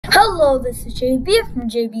Hello, this is JB from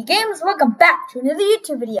JB Games. Welcome back to another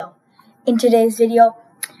YouTube video. In today's video,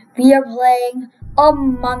 we are playing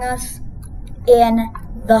Among Us in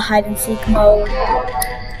the hide and seek mode.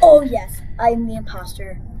 Oh yes, I am the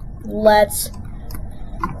imposter. Let's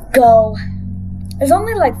go. There's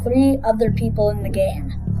only like 3 other people in the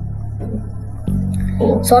game,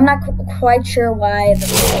 so I'm not quite sure why the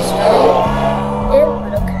video started it,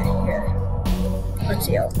 but okay, here. Let's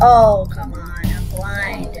see. Oh, come on.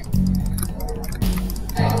 Blind.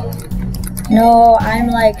 No, I'm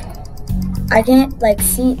like, I can't like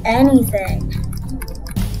see anything.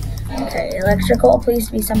 Okay, electrical, please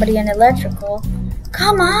be somebody in electrical.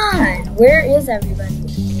 Come on, where is everybody?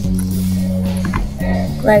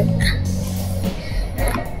 Like,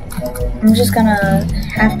 I'm just gonna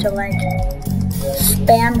have to like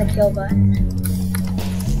spam the kill button.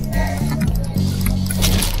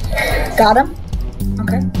 Got him?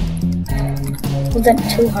 Okay. Wasn't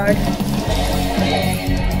too hard.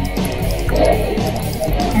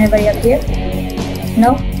 Anybody up here?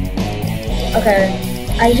 No?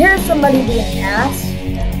 Okay. I hear somebody being asked,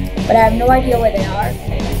 but I have no idea where they are.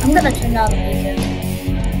 I'm gonna turn down the music.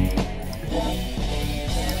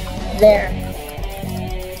 There.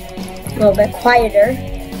 A little bit quieter.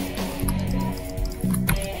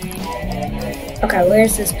 Okay,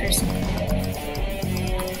 where's this person?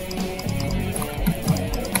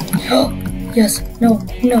 Oh! Yes, no,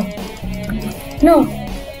 no, no,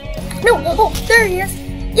 no, oh, there he is,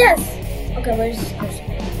 yes! Okay, where's this person?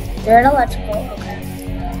 They're in electrical, okay.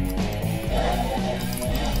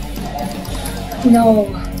 No.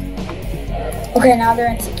 Okay, now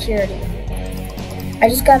they're in security. I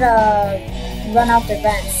just gotta run out their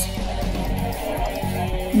vents.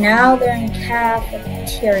 Now they're in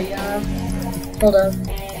cafeteria. Hold up.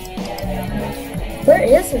 Where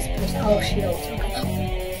is this person? Oh, shield.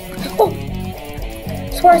 Oh!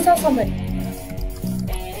 I swear I saw something.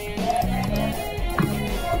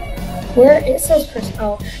 Where is this person?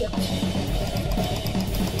 Oh, shit.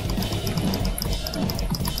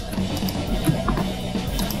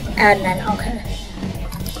 Admin, okay.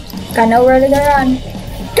 Got nowhere to run.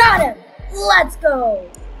 Got him! Let's go!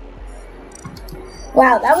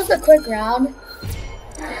 Wow, that was a quick round.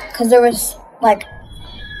 Because there was, like,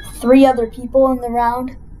 3 other people in the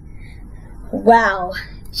round. Wow.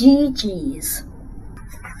 GG's.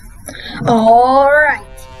 Alright.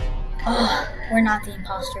 Oh, we're not the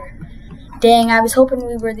imposter. Dang, I was hoping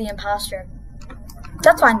we were the imposter.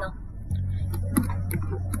 That's fine though.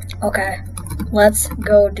 Okay, let's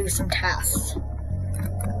go do some tasks.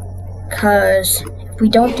 Cause if we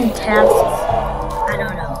don't do tasks, I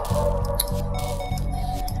don't know.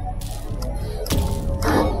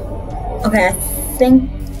 Okay, I think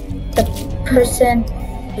the person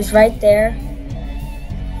is right there.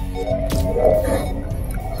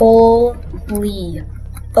 Holy.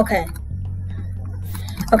 Okay.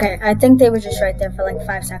 Okay, I think they were just right there for like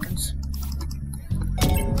 5 seconds.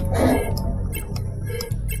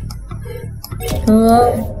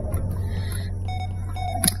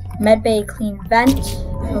 Medbay clean vent.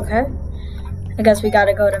 Okay. I guess we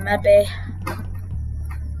gotta go to medbay.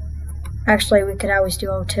 Actually, we could always do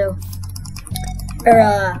O2.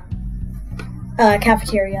 Or,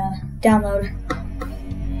 cafeteria. Download.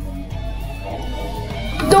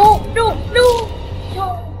 No, no, no, no,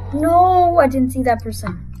 no, I didn't see that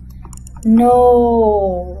person.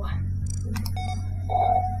 No.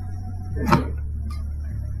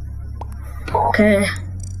 Okay.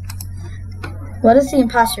 What is the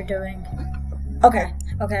imposter doing? Okay,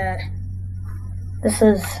 okay. This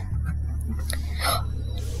is...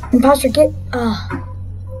 Imposter, get...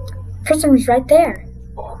 person was right there.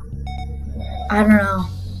 I don't know.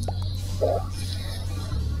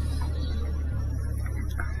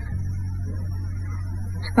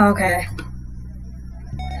 Okay.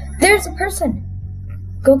 There's a person.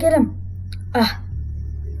 Go get him.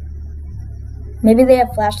 Maybe they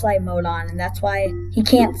have flashlight mode on and that's why he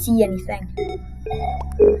can't see anything.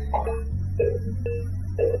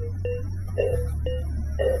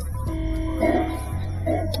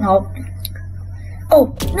 Oh.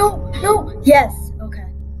 Oh, no, no. Yes. Okay.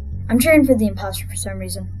 I'm cheering for the imposter for some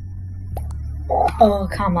reason. Oh,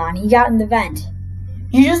 come on. He got in the vent.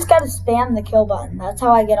 You just gotta spam the kill button. That's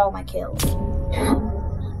how I get all my kills.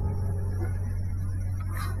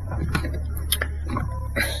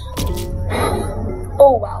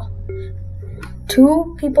 Oh, wow.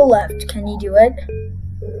 2 people left. Can you do it?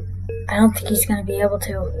 I don't think he's gonna be able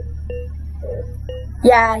to.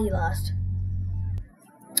 Yeah, he lost.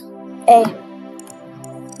 Hey.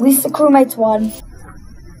 At least the crewmates won.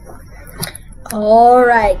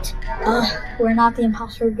 Alright. We're not the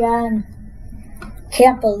imposter again.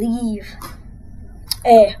 Can't believe.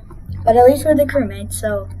 Hey, but at least we're the crewmates,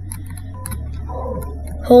 so.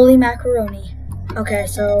 Holy macaroni. Okay,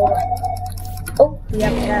 so. Oh, we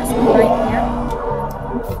have a task right here.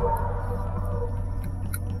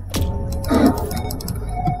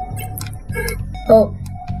 Oh.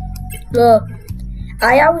 Look.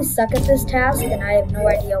 I always suck at this task, and I have no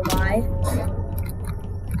idea why.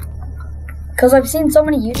 Because I've seen so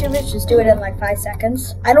many YouTubers just do it in like 5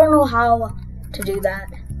 seconds. I don't know how to do that.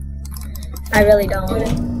 I really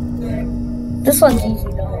don't. This one's easy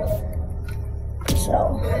though.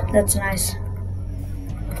 So, that's nice.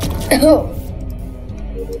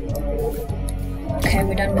 Okay,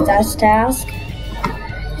 we're done with that task.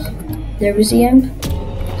 There was the imp.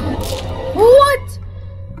 What?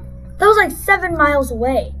 That was like 7 miles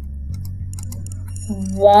away.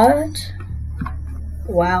 What?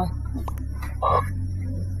 Wow.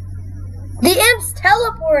 The imp's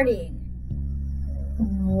teleporting.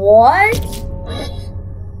 What?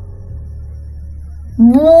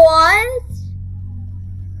 What?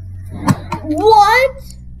 What?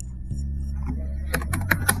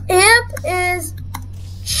 Imp is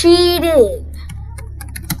cheating.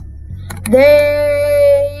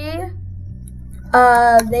 They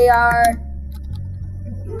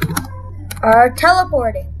are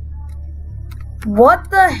teleporting. What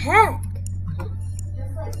the heck?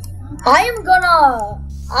 I'm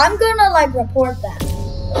gonna like report that.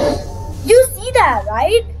 You see that,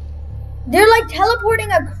 right? They're like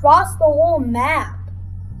teleporting across the whole map.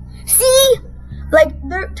 See? Like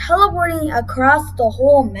they're teleporting across the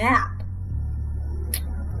whole map.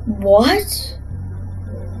 What?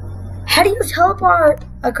 How do you teleport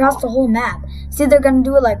across the whole map? See, they're gonna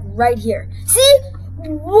do it like right here. See?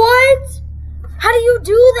 What? How do you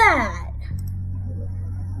do that?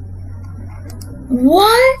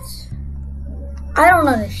 What? I don't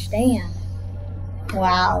understand.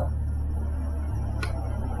 Wow.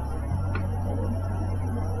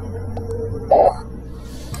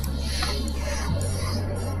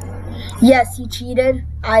 Yes, he cheated.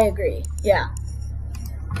 I agree. Yeah.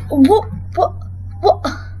 What?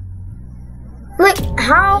 Like,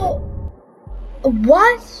 how?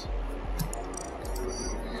 What?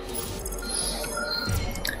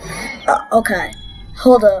 Okay.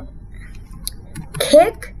 Hold up.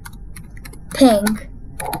 Kick, Pink,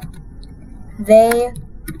 they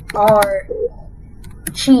are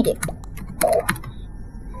cheating.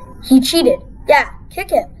 He cheated. Yeah,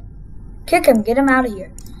 kick him. Kick him. Get him out of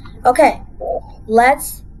here. Okay,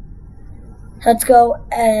 let's go.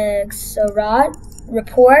 Xarat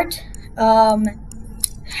report.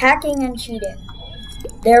 Hacking and cheating.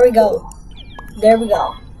 There we go. There we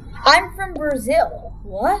go. I'm from Brazil.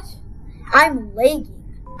 What? I'm lagging.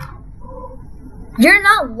 You're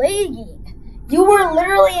not lagging. You were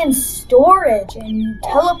literally in storage and you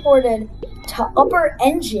teleported to upper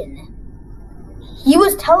engine. He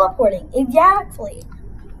was teleporting. Exactly.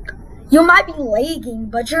 You might be lagging,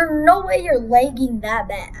 but you're no way you're lagging that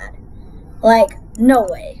bad. Like, no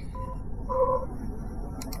way.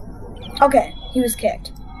 Okay, he was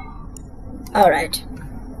kicked. Alright.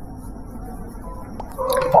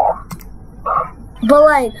 But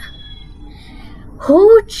like,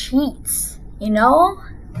 who cheats? You know?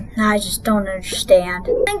 I just don't understand.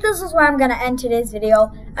 I think this is where I'm gonna end today's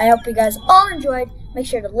video. I hope you guys all enjoyed. Make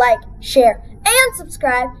sure to like, share, and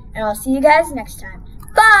subscribe. And I'll see you guys next time.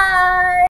 Bye!